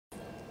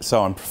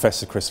So I'm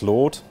Professor Chris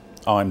Lord.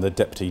 I'm the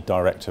Deputy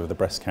Director of the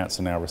Breast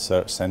Cancer Now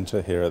Research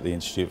Centre here at the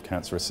Institute of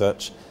Cancer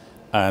Research,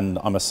 and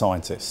I'm a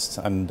scientist,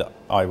 and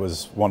I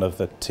was one of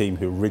the team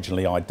who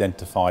originally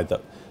identified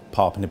that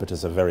PARP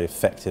inhibitors are very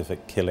effective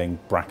at killing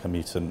BRCA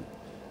mutant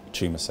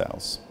tumour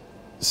cells.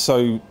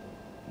 So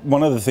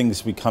one of the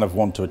things we kind of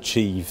want to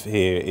achieve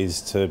here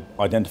is to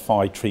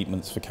identify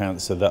treatments for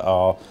cancer that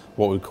are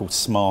what we call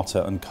smarter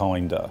and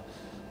kinder.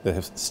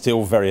 They're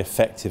still very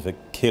effective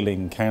at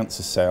killing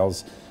cancer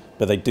cells,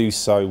 but they do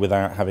so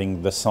without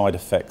having the side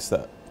effects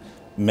that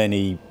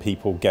many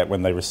people get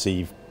when they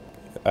receive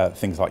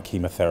things like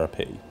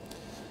chemotherapy.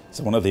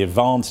 So one of the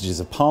advantages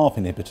of PARP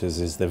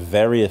inhibitors is they're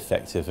very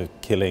effective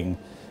at killing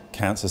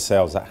cancer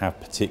cells that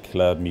have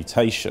particular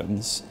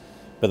mutations,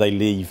 but they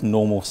leave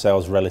normal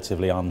cells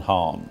relatively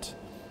unharmed.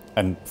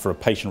 And for a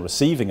patient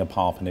receiving a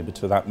PARP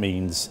inhibitor, that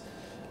means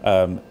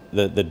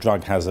the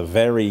drug has a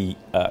very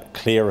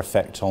clear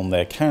effect on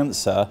their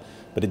cancer,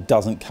 but it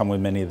doesn't come with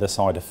many of the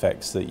side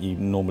effects that you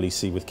normally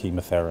see with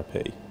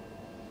chemotherapy.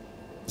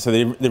 So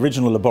the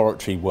original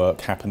laboratory work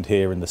happened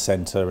here in the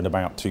centre in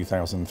about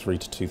 2003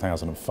 to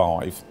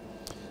 2005.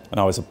 And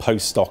I was a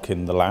postdoc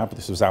in the lab.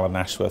 This was Alan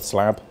Ashworth's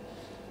lab.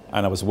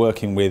 And I was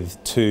working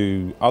with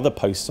two other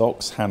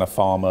postdocs, Hannah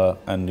Farmer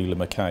and Nuala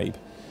McCabe.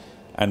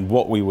 And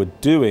what we were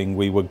doing,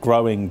 we were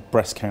growing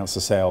breast cancer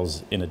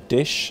cells in a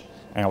dish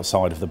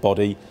outside of the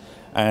body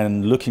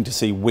and looking to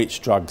see which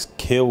drugs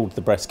killed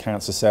the breast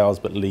cancer cells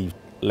but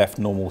left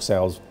normal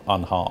cells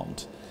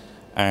unharmed.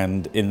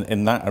 And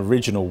in that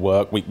original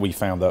work, we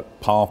found that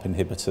PARP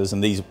inhibitors,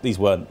 and these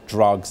weren't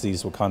drugs,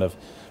 these were kind of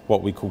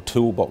what we call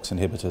toolbox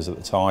inhibitors at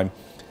the time,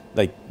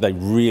 they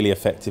really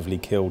effectively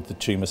killed the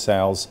tumour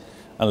cells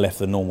and left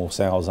the normal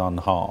cells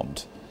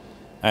unharmed.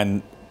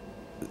 And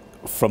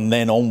from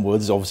then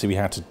onwards, obviously we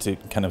had to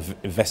kind of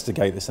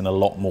investigate this in a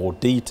lot more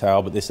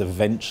detail, but this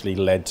eventually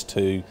led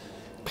to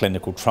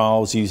clinical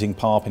trials using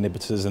PARP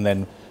inhibitors, and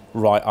then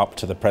right up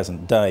to the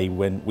present day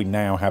when we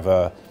now have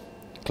a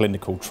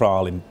clinical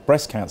trial in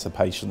breast cancer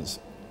patients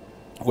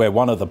where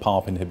one of the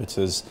PARP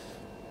inhibitors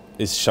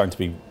is shown to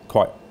be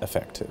quite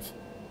effective.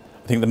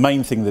 I think the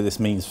main thing that this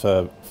means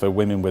for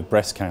women with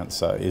breast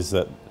cancer is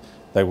that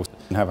they will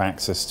have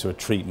access to a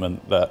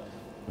treatment that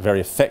very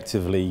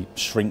effectively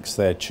shrinks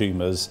their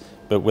tumours,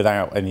 but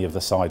without any of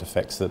the side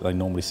effects that they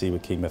normally see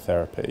with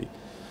chemotherapy.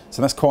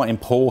 So that's quite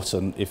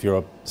important if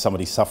you're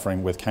somebody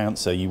suffering with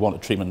cancer. You want a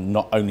treatment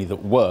not only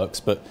that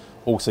works, but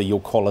also your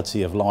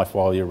quality of life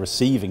while you're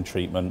receiving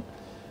treatment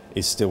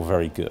is still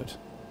very good.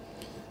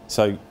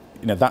 So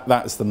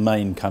that's the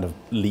main kind of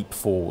leap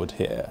forward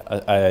here,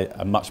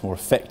 a much more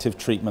effective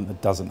treatment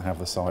that doesn't have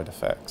the side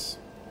effects.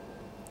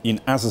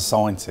 As a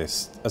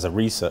scientist, as a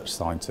research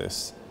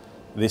scientist,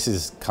 this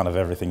is kind of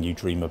everything you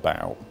dream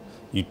about.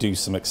 You do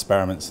some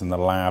experiments in the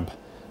lab,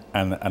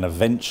 and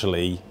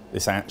eventually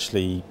this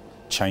actually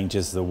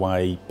changes the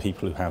way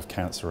people who have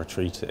cancer are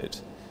treated.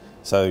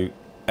 So,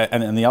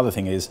 and the other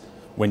thing is,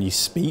 when you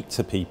speak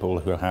to people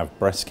who have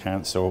breast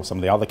cancer or some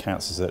of the other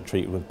cancers that are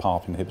treated with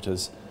PARP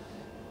inhibitors,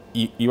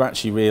 you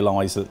actually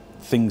realise that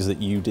things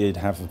that you did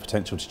have the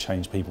potential to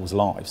change people's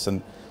lives,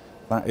 and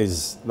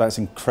that's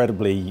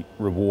incredibly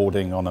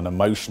rewarding on an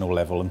emotional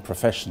level, and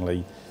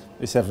professionally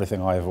it's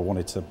everything I ever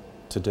wanted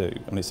to do,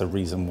 and it's a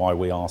reason why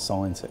we are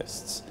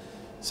scientists.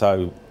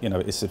 So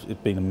it's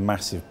been a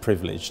massive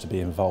privilege to be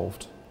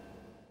involved.